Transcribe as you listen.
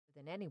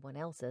than anyone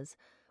else's,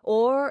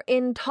 or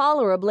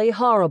intolerably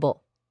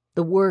horrible,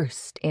 the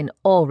worst in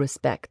all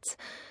respects,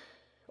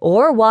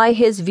 or why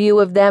his view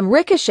of them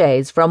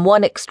ricochets from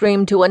one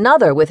extreme to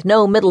another with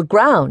no middle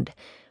ground.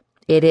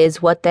 It is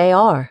what they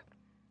are.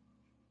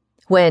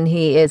 When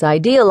he is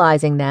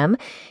idealizing them,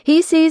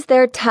 he sees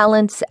their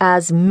talents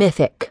as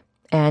mythic,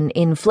 an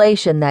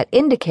inflation that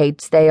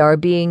indicates they are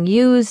being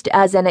used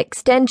as an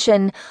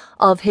extension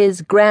of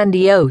his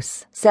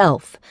grandiose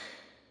self.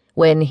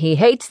 When he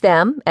hates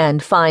them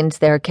and finds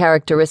their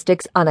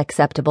characteristics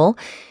unacceptable,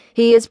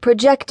 he is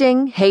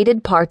projecting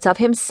hated parts of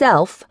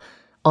himself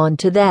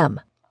onto them.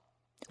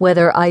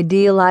 Whether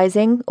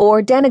idealizing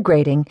or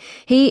denigrating,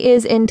 he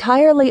is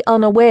entirely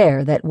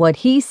unaware that what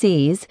he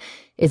sees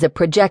is a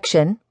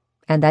projection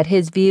and that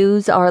his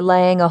views are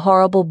laying a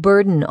horrible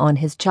burden on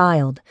his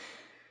child.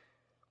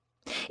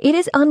 It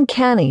is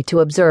uncanny to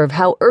observe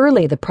how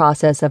early the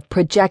process of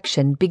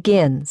projection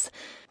begins.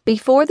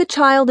 Before the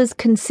child is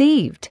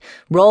conceived,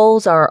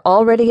 roles are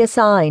already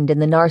assigned in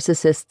the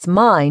narcissist's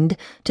mind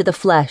to the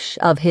flesh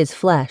of his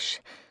flesh.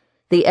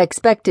 The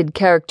expected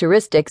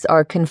characteristics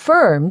are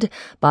confirmed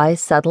by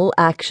subtle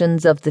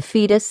actions of the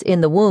fetus in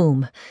the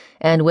womb,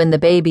 and when the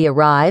baby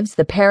arrives,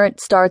 the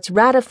parent starts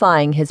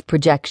ratifying his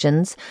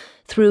projections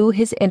through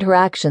his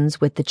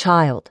interactions with the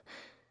child.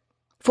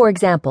 For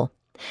example,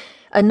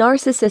 a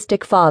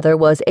narcissistic father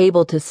was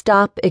able to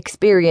stop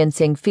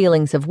experiencing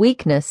feelings of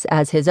weakness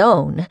as his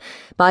own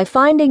by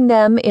finding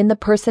them in the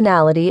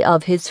personality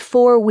of his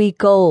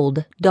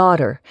 4-week-old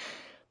daughter.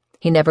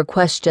 He never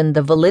questioned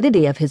the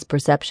validity of his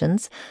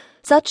perceptions.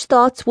 Such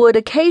thoughts would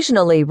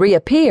occasionally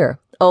reappear,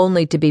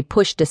 only to be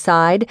pushed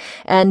aside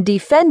and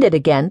defended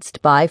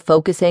against by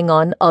focusing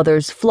on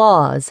others'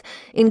 flaws,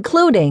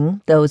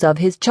 including those of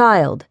his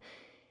child.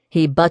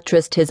 He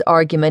buttressed his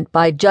argument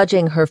by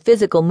judging her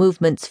physical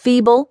movements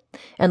feeble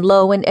and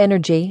low in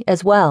energy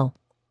as well.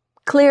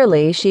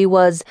 Clearly, she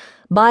was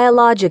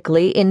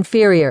biologically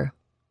inferior.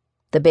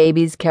 The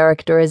baby's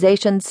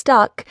characterization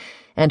stuck,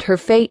 and her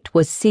fate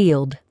was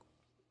sealed.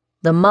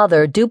 The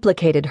mother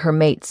duplicated her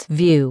mate's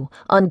view,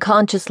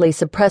 unconsciously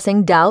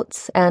suppressing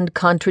doubts and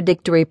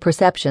contradictory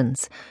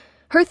perceptions.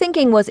 Her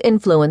thinking was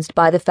influenced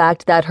by the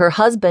fact that her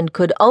husband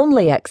could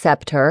only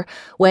accept her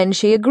when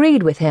she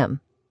agreed with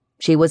him.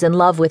 She was in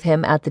love with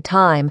him at the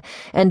time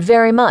and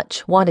very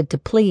much wanted to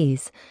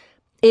please.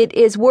 It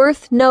is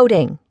worth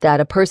noting that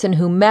a person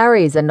who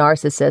marries a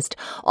narcissist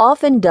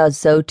often does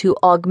so to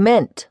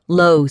augment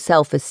low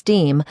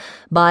self-esteem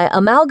by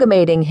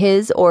amalgamating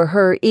his or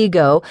her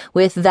ego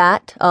with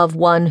that of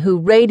one who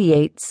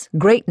radiates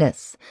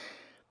greatness.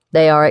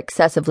 They are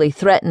excessively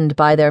threatened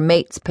by their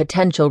mate's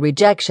potential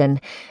rejection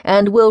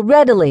and will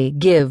readily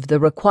give the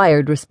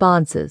required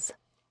responses.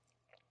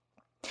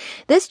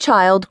 This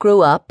child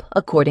grew up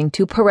according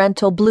to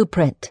parental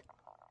blueprint.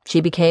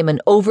 She became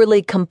an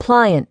overly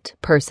compliant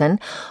person,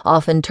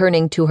 often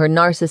turning to her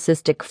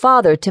narcissistic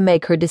father to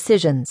make her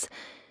decisions.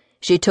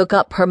 She took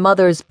up her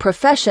mother's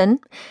profession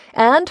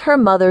and her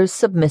mother's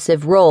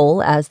submissive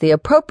role as the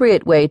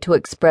appropriate way to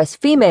express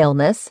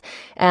femaleness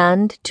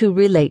and to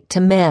relate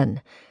to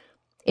men.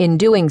 In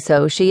doing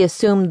so, she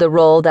assumed the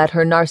role that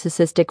her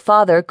narcissistic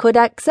father could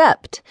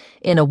accept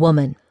in a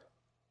woman.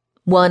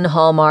 One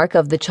hallmark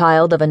of the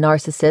child of a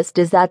narcissist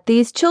is that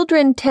these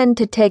children tend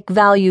to take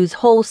values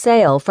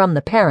wholesale from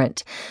the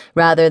parent,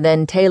 rather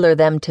than tailor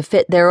them to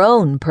fit their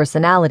own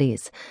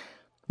personalities.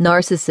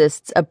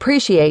 Narcissists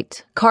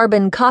appreciate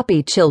carbon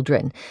copy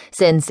children,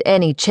 since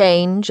any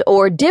change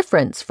or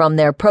difference from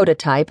their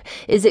prototype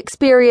is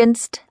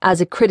experienced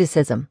as a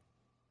criticism.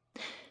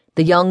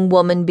 The young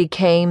woman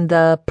became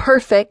the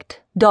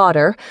perfect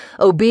daughter,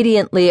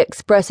 obediently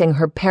expressing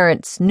her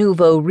parents'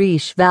 nouveau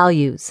riche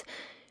values.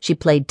 She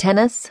played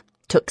tennis,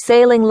 took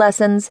sailing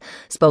lessons,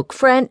 spoke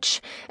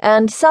French,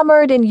 and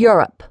summered in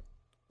Europe.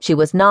 She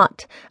was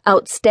not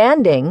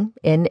outstanding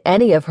in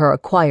any of her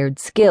acquired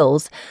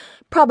skills,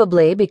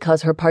 probably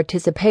because her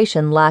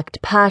participation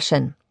lacked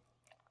passion.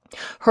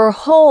 Her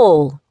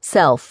whole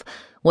self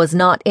was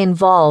not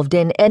involved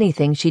in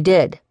anything she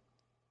did.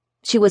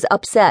 She was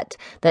upset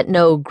that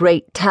no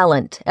great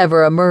talent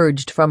ever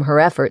emerged from her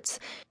efforts.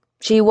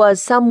 She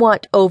was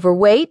somewhat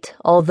overweight,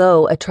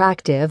 although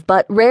attractive,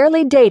 but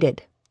rarely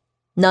dated.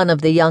 None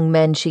of the young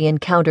men she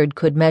encountered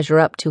could measure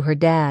up to her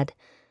dad.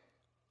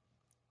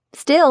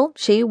 Still,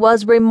 she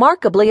was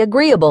remarkably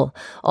agreeable,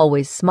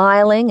 always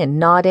smiling and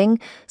nodding,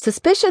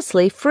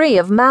 suspiciously free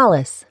of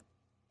malice.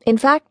 In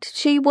fact,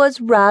 she was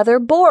rather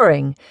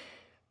boring.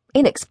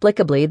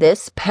 Inexplicably,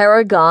 this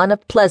paragon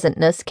of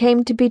pleasantness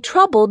came to be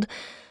troubled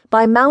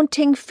by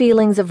mounting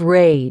feelings of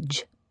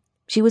rage.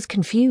 She was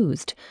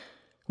confused.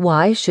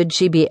 Why should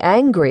she be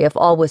angry if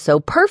all was so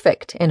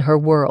perfect in her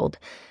world?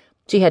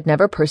 She had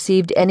never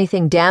perceived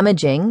anything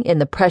damaging in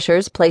the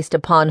pressures placed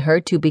upon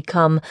her to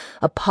become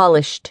a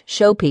polished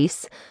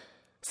showpiece.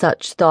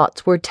 Such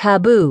thoughts were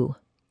taboo.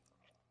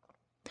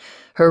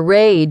 Her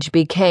rage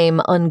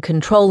became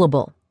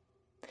uncontrollable.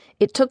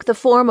 It took the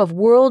form of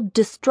world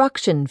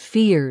destruction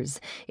fears,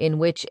 in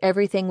which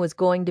everything was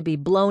going to be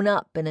blown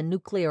up in a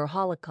nuclear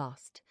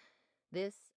holocaust. This